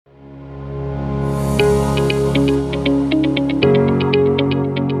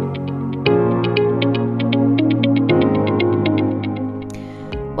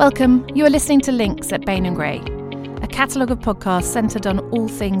Welcome. You are listening to Links at Bain & Gray, a catalogue of podcasts centred on all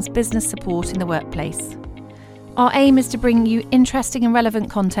things business support in the workplace. Our aim is to bring you interesting and relevant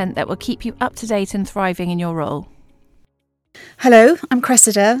content that will keep you up to date and thriving in your role. Hello, I'm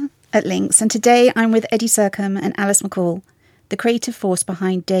Cressida at Links, and today I'm with Eddie Sercombe and Alice McCall, the creative force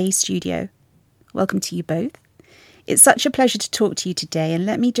behind Dae Studio. Welcome to you both. It's such a pleasure to talk to you today, and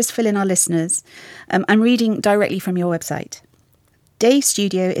let me just fill in our listeners. I'm reading directly from your website. Dae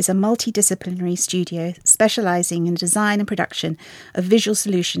Studio is a multidisciplinary studio specialising in design and production of visual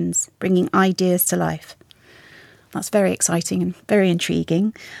solutions, bringing ideas to life. That's very exciting and very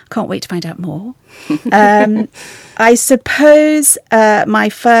intriguing. Can't wait to find out more. I suppose my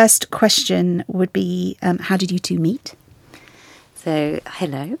first question would be, how did you two meet? So,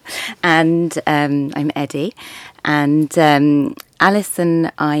 hello, and I'm Eddie, and Alice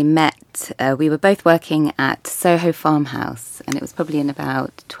and I met, we were both working at Soho Farmhouse, and it was probably in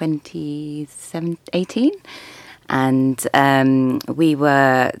about 2018, and we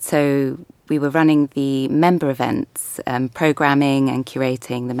were running the member events, programming and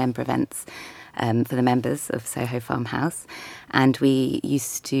curating the member events for the members of Soho Farmhouse. And we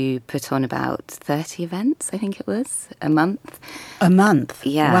used to put on about 30 events, I think it was, a month. A month?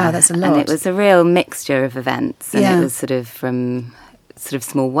 Yeah. Wow, that's a lot. And it was a real mixture of events. And it was from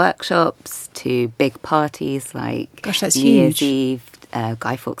small workshops to big parties like that's New Year's Eve,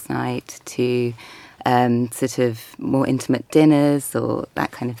 Guy Fawkes Night, to sort of more intimate dinners or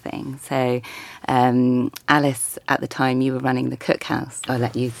that kind of thing. So Alice, at the time, you were running the Cookhouse. I'll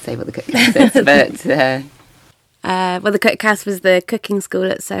let you say what the Cookhouse is, but... Well, the Cookhouse was the cooking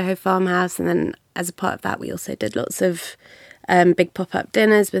school at Soho Farmhouse, and then as a part of that, we also did lots of big pop-up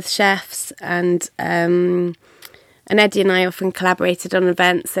dinners with chefs, and Eddie and I often collaborated on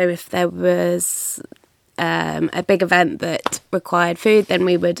events. So if there was a big event that required food, then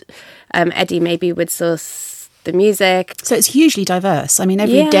we would Eddie maybe would source the music. So it's hugely diverse. I mean,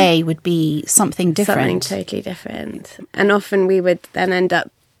 every day would be something different. Something totally different. And often we would then end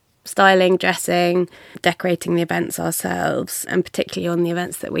up styling, dressing, decorating the events ourselves, and particularly on the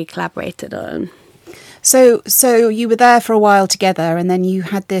events that we collaborated on. So you were there for a while together, and then you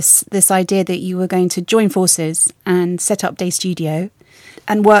had this idea that you were going to join forces and set up Dae Studio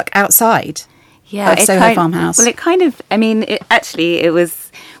and work outside of Soho Farmhouse. Well, it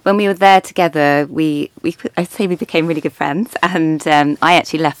was when we were there together, I'd say we became really good friends, and I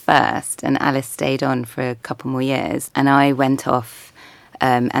actually left first, and Alice stayed on for a couple more years, and I went off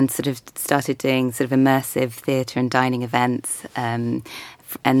and sort of started doing sort of immersive theatre and dining events, and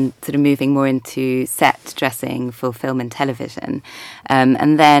sort of moving more into set dressing for film and television.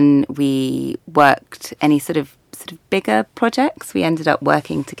 And then we worked any sort of bigger projects. We ended up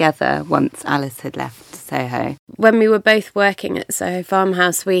working together once Alice had left Soho. When we were both working at Soho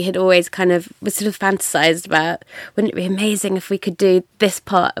Farmhouse, we had always fantasised about, wouldn't it be amazing if we could do this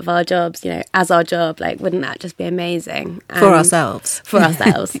part of our jobs, as our job? Like, wouldn't that just be amazing? For ourselves.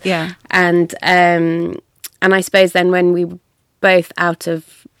 Yeah. And I suppose then when we were both out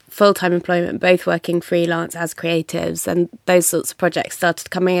of full-time employment, both working freelance as creatives, and those sorts of projects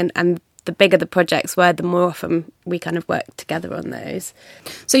started coming in, and the bigger the projects were, the more often we kind of worked together on those.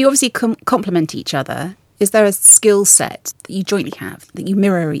 So you obviously complement each other. Is there a skill set that you jointly have, that you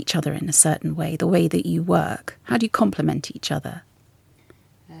mirror each other in a certain way, the way that you work? How do you complement each other?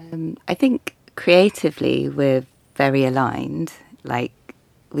 I think creatively we're very aligned. Like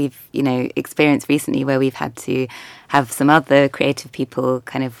we've, experienced recently where we've had to have some other creative people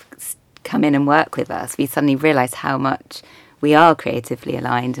kind of come in and work with us. We suddenly realise how much we are creatively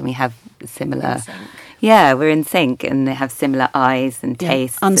aligned, and we have similar... we're in sync, and they have similar eyes and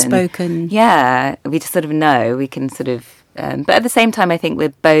tastes. Unspoken. We just sort of know. We can sort of... but at the same time, I think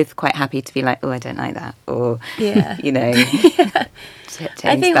we're both quite happy to be like, oh, I don't like that. Or, change that.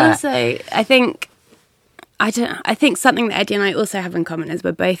 I think something that Eddie and I also have in common is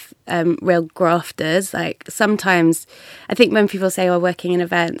we're both real grafters. Like sometimes, I think when people say, working in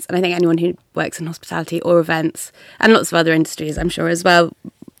events, and I think anyone who works in hospitality or events, and lots of other industries, I'm sure as well,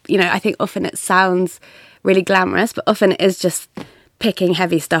 I think often it sounds really glamorous, but often it is just picking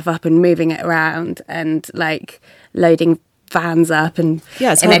heavy stuff up and moving it around and like loading vans up and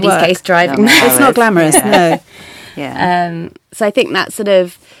in Eddie's case driving them. It's not glamorous, no. Yeah. So I think that sort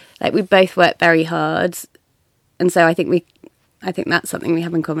of, like, we both work very hard. And so I think that's something we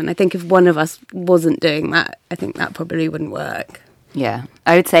have in common. I think if one of us wasn't doing that, I think that probably wouldn't work. Yeah.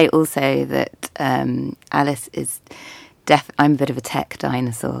 I would say also that Alice is I'm a bit of a tech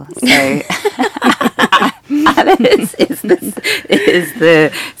dinosaur. So Alice is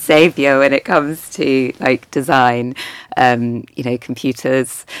the saviour when it comes to like design,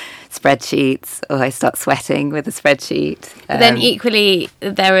 computers, spreadsheets. I start sweating with a spreadsheet. But then equally,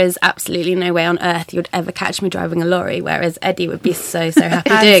 there is absolutely no way on earth you'd ever catch me driving a lorry, whereas Eddie would be so happy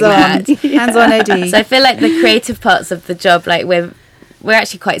doing that. Hands on, Eddie. So I feel like the creative parts of the job, like we're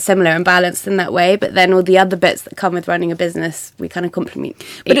actually quite similar and balanced in that way, but then all the other bits that come with running a business, we kind of complement each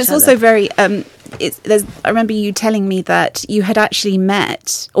other. But it's also very, I remember you telling me that you had actually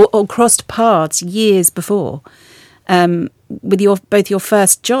met or crossed paths years before with both your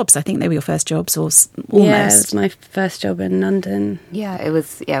first jobs. I think they were your first jobs, or almost. Yeah, it was my first job in London. Yeah, it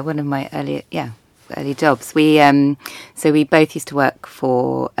was one of my early jobs. We both used to work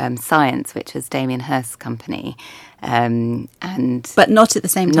for Science, which was Damien Hirst's company, but not at the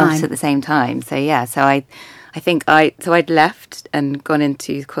same time. Not at the same time. So I'd left and gone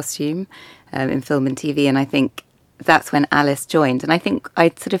into costume in film and TV, and I think that's when Alice joined. And I think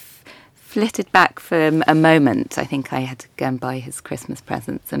I'd sort of flitted back for a moment. I think I had to go and buy his Christmas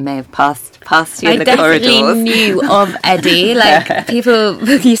presents and may have passed you in the corridors. I definitely knew of Eddie. Like, people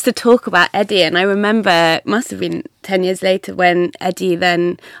used to talk about Eddie, and I remember it must have been 10 years later when Eddie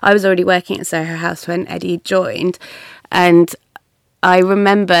I was already working at Soho House when Eddie joined, and I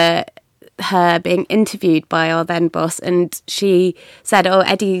remember her being interviewed by our then boss, and she said,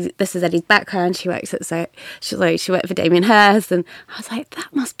 Eddie, this is Eddie's background, she worked she worked for Damien Hirst, and I was like,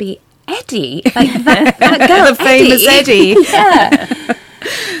 that must be Eddie, like that girl, the famous Eddie. Yeah.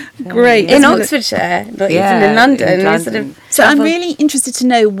 Great. In Oxfordshire, not even in London. So I'm really interested to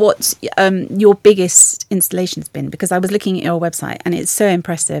know what your biggest installation has been, because I was looking at your website and it's so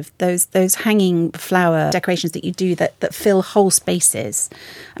impressive. Those hanging flower decorations that you do that fill whole spaces.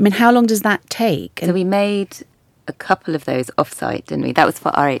 I mean, how long does that take? So we made a couple of those off-site, didn't we? That was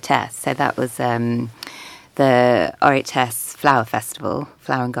for RHS. So that was the RHS Flower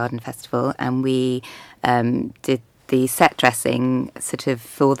and Garden Festival, and we did the set dressing sort of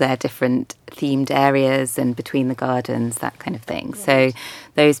for their different themed areas and between the gardens, that kind of thing. Right. So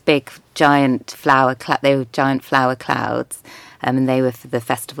those big giant they were giant flower clouds, and they were for the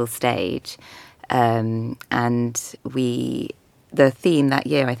festival stage. And the theme that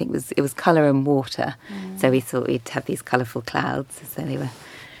year, I think, it was colour and water. So we thought we'd have these colourful clouds, so they were.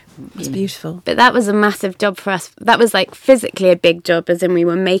 It's beautiful. But that was a massive job for us. That was like physically a big job, as in we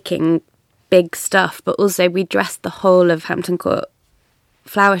were making big stuff, but also we dressed the whole of Hampton Court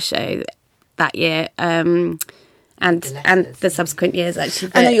Flower Show that year, and the subsequent years,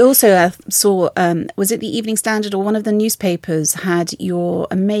 actually. And I also saw, was it the Evening Standard or one of the newspapers had your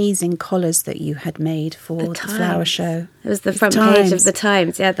amazing collars that you had made for the flower show. It was the front page of the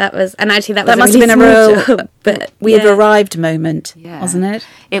Times. Yeah, that was, and actually that must really have been a real but we've arrived moment, wasn't it?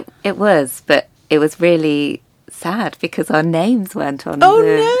 It was, but it was really sad because our names weren't on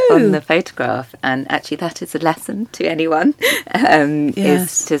the photograph, and actually that is a lesson to anyone,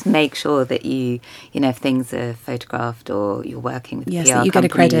 is to make sure that you if things are photographed or you're working with PR that you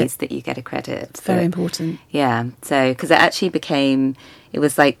companies, that you get a credit. It's very important. Yeah, so because it actually became, it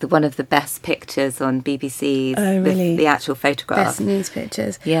was like one of the best pictures on BBC's, the actual photograph. Best news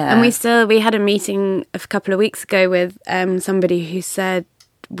pictures. Yeah. And we had a meeting a couple of weeks ago with somebody who said,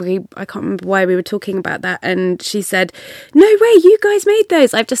 I can't remember why we were talking about that, and she said, no way, you guys made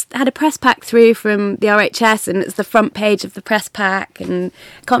those. I've just had a press pack through from the RHS and it's the front page of the press pack, and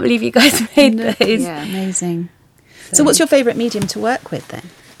I can't believe you guys made those. Yeah, amazing. So what's your favourite medium to work with then?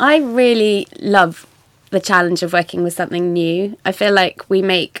 I really love the challenge of working with something new. I feel like we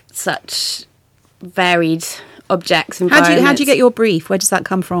make such varied objects. How do you get your brief? Where does that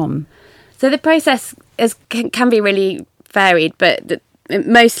come from? So the process can be really varied, but it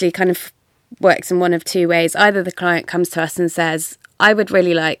mostly kind of works in one of two ways. Either the client comes to us and says, I would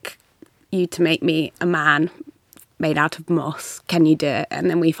really like you to make me a man made out of moss. Can you do it? And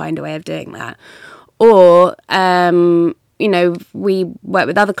then we find a way of doing that. Or, we work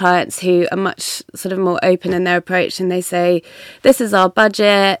with other clients who are much sort of more open in their approach, and they say, this is our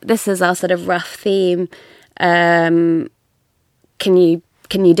budget, this is our sort of rough theme. Can you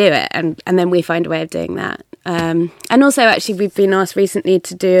do it? And then we find a way of doing that. And also, actually, we've been asked recently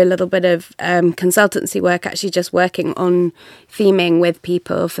to do a little bit of consultancy work, actually just working on theming with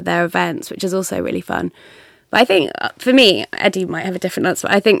people for their events, which is also really fun. But I think, for me, Eddie might have a different answer,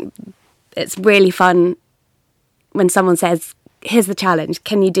 but I think it's really fun when someone says, here's the challenge,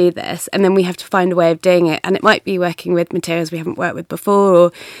 can you do this? And then we have to find a way of doing it. And it might be working with materials we haven't worked with before,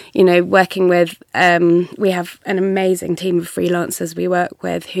 or, working with, we have an amazing team of freelancers we work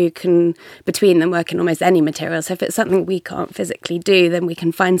with who can, between them, work in almost any material. So if it's something we can't physically do, then we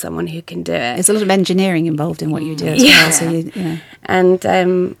can find someone who can do it. There's a lot of engineering involved in what you do as well. So And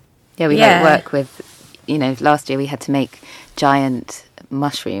we work with, last year we had to make giant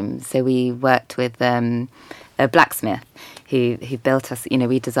mushrooms. So we worked with a blacksmith who built us,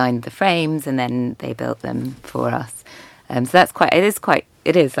 we designed the frames and then they built them for us. So that's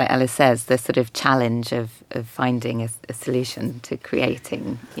it is, like Alice says, the sort of challenge of finding a solution to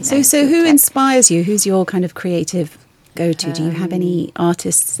creating. So who inspires you? Who's your kind of creative go-to? Do you have any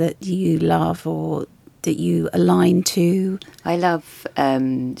artists that you love or that you align to? I love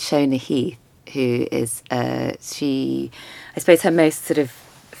Shona Heath, who is, I suppose her most sort of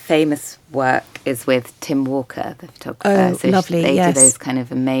famous work is with Tim Walker, the photographer. Oh, lovely, They yes. do those kind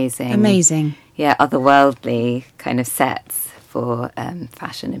of amazing, otherworldly kind of sets for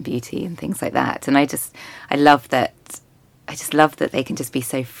fashion and beauty and things like that. And I love that they can just be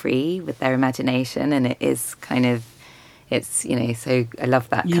so free with their imagination, and it is kind of, it's, so I love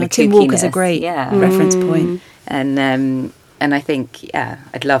that kind of Tim Walker's a great reference point. And I think,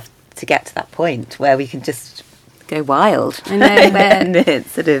 I'd love to get to that point where we can just go wild. I know, and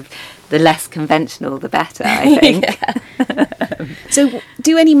it's sort of the less conventional, the better, I think. So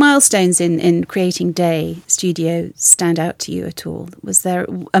do any milestones in creating Dae Studio stand out to you at all? Was there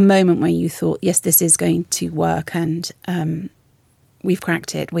a moment where you thought, yes, this is going to work and we've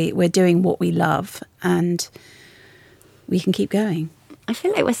cracked it, we're doing what we love and we can keep going? I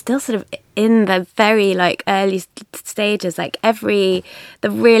feel like we're still sort of in the very early stages. The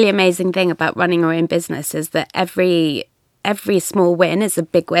really amazing thing about running our own business is that every small win is a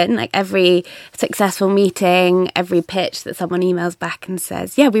big win. Like every successful meeting, every pitch that someone emails back and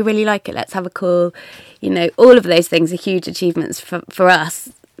says, yeah, we really like it, let's have a call. All of those things are huge achievements for us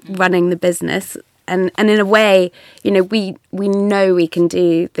running the business. And in a way, we know we can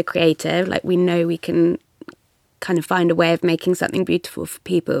do the creative, we know we can kind of find a way of making something beautiful for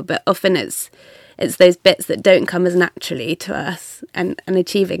people, but often it's those bits that don't come as naturally to us, and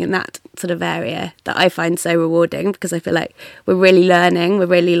achieving in that sort of area that I find so rewarding, because I feel like we're really learning, we're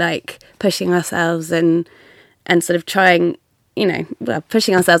really pushing ourselves and sort of trying,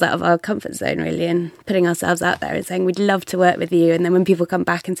 pushing ourselves out of our comfort zone really, and putting ourselves out there and saying we'd love to work with you, and then when people come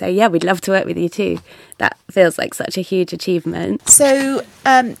back and say, yeah, we'd love to work with you too, that feels like such a huge achievement. So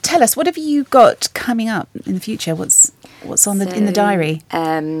tell us, what have you got coming up in the future? What's in the diary?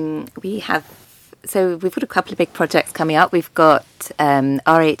 We've got a couple of big projects coming up. We've got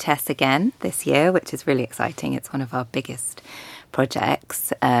RHS again this year, which is really exciting. It's one of our biggest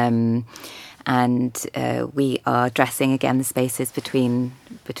projects. And we are dressing again the spaces between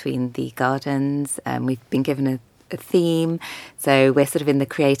the gardens. We've been given a theme, so we're sort of in the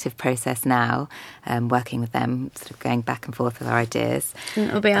creative process now, working with them, sort of going back and forth with our ideas. And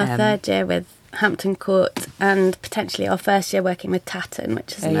it'll be our third year with Hampton Court, and potentially our first year working with Tatton,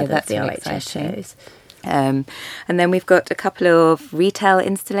 which is another of the RHS shows. And then we've got a couple of retail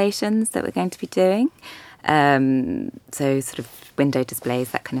installations that we're going to be doing, so sort of window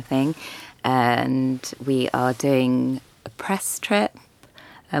displays, that kind of thing. And we are doing a press trip,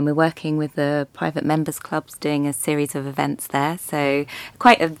 and we're working with the private members clubs doing a series of events there. So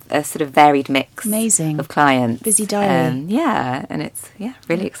quite a sort of varied mix of clients. Busy diary. And it's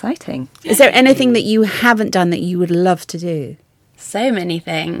really exciting. Is there anything that you haven't done that you would love to do? So many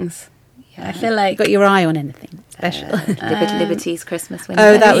things. Yeah. I feel like... Got your eye on anything special? Liberty's Christmas window.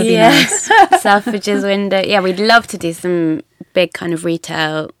 Oh, that would be nice. Selfridge's window. Yeah, we'd love to do some big kind of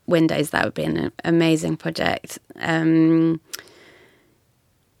retail windows. That would be an amazing project.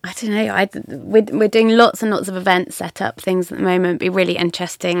 I don't know. We're doing lots and lots of events, set up things at the moment. It'd be really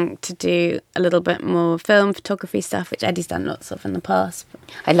interesting to do a little bit more film photography stuff, which Eddie's done lots of in the past.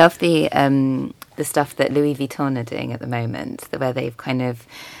 I love the stuff that Louis Vuitton are doing at the moment, where they've kind of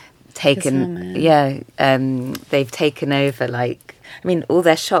taken, they've taken over all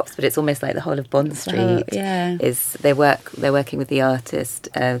their shops, but it's almost like the whole of Bond Street. Is they're working with the artist.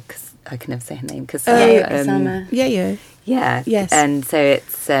 Cause I can never say her name. Summer. Yeah. Yes. And so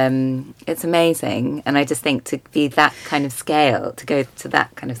it's amazing, and I just think to be that kind of scale, to go to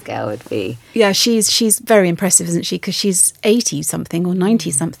that kind of scale would be. Yeah, she's very impressive, isn't she? Because she's 80 something or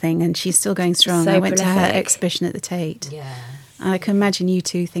 90 something, and she's still going strong. So I went prolific. to her exhibition at the Tate. Yeah. And I can imagine you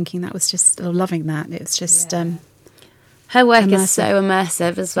two thinking that was just loving that. It was just. Her work immersive. is so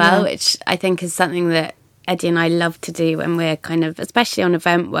immersive as well, which I think is something that Eddie and I love to do when we're kind of, especially on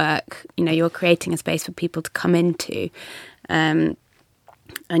event work, you're creating a space for people to come into.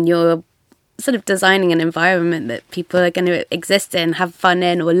 and you're sort of designing an environment that people are going to exist in, have fun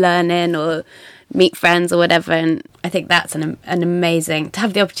in, or learn in, or meet friends or whatever. And I think that's an amazing, to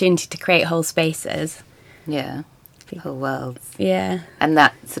have the opportunity to create whole spaces. Yeah, whole worlds. Yeah. And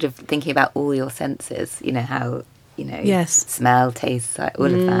that sort of thinking about all your senses, you know, how, you know, Yes. smell, taste, all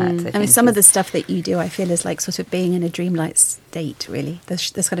of that. I mean, some of the stuff that you do, I feel, is like sort of being in a dreamlike state, really.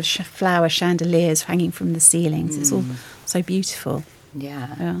 There's kind of flower chandeliers hanging from the ceilings. It's all so beautiful.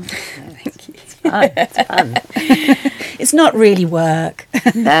 Yeah. Thank you. It's fun. It's fun. It's not really work.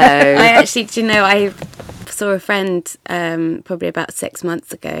 No. I actually, do you know, I saw a friend probably about 6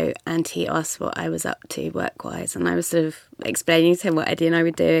 months ago, and he asked what I was up to work-wise, and I was sort of explaining to him what Eddie and I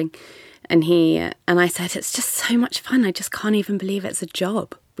were doing, and I said, it's just so much fun, I just can't even believe it's a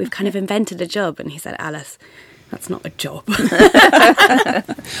job. We've kind of invented a job. And he said, Alice, that's not a job.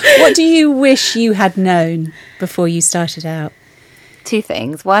 What do you wish you had known before you started out? Two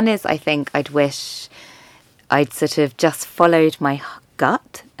things. One is, I think I'd wish I'd sort of just followed my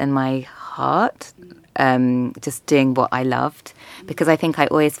gut and my heart, just doing what I loved, because I think I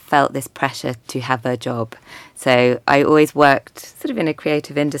always felt this pressure to have a job. So I always worked sort of in a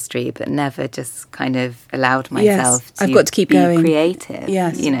creative industry, but never just kind of allowed myself I've got to keep be going. creative,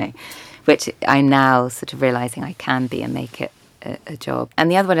 Yes. you know, which I'm now sort of realising I can be and make it a job.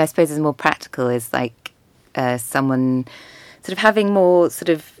 And the other one, I suppose, is more practical, is like someone sort of having more sort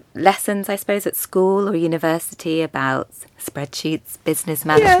of lessons, I suppose, at school or university about spreadsheets, business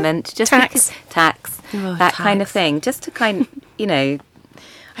management, just tax, that kind of thing, just to kind, you know,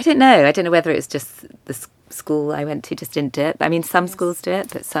 I don't know whether it was just the school I went to just didn't do it. I mean, some schools do it,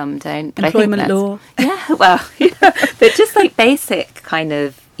 but some don't. But Employment I think law. Yeah, well, yeah, but just like basic kind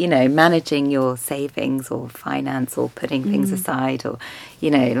of, you know, managing your savings or finance or putting things aside, or, you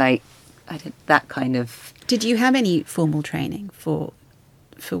know, like that kind of. Did you have any formal training for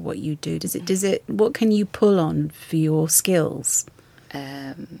what you do? Does it what can you pull on for your skills?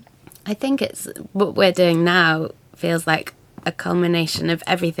 I think it's what we're doing now feels like a culmination of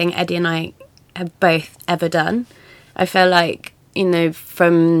everything Eddie and I have both ever done. I feel like, you know,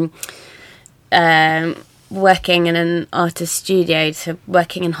 from working in an artist studio to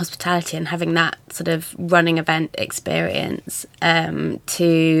working in hospitality and having that sort of running event experience,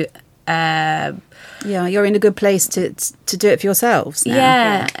 to you're in a good place to do it for yourselves now.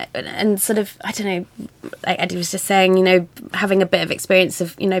 Yeah, and sort of, I don't know, like Eddie was just saying, you know, having a bit of experience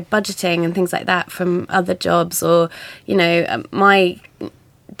of, you know, budgeting and things like that from other jobs, or, you know, my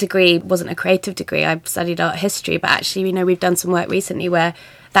degree wasn't a creative degree. I studied art history, but actually, you know, we've done some work recently where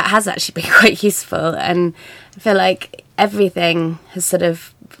that has actually been quite useful, and I feel like everything has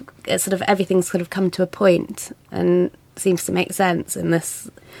everything's sort of come to a point and seems to make sense in this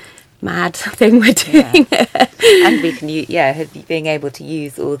mad thing we're doing. And we can being able to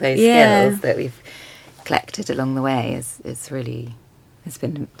use all those skills that we've collected along the way is really, it's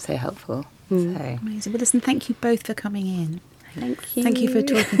been so helpful. So Amazing. Well, listen, thank you both for coming in. Thank you. Thank you for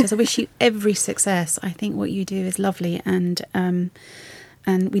talking to us. I wish you every success. I think what you do is lovely, and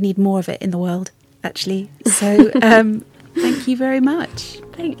we need more of it in the world, actually. So thank you very much.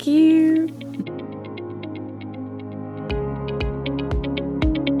 Thank you.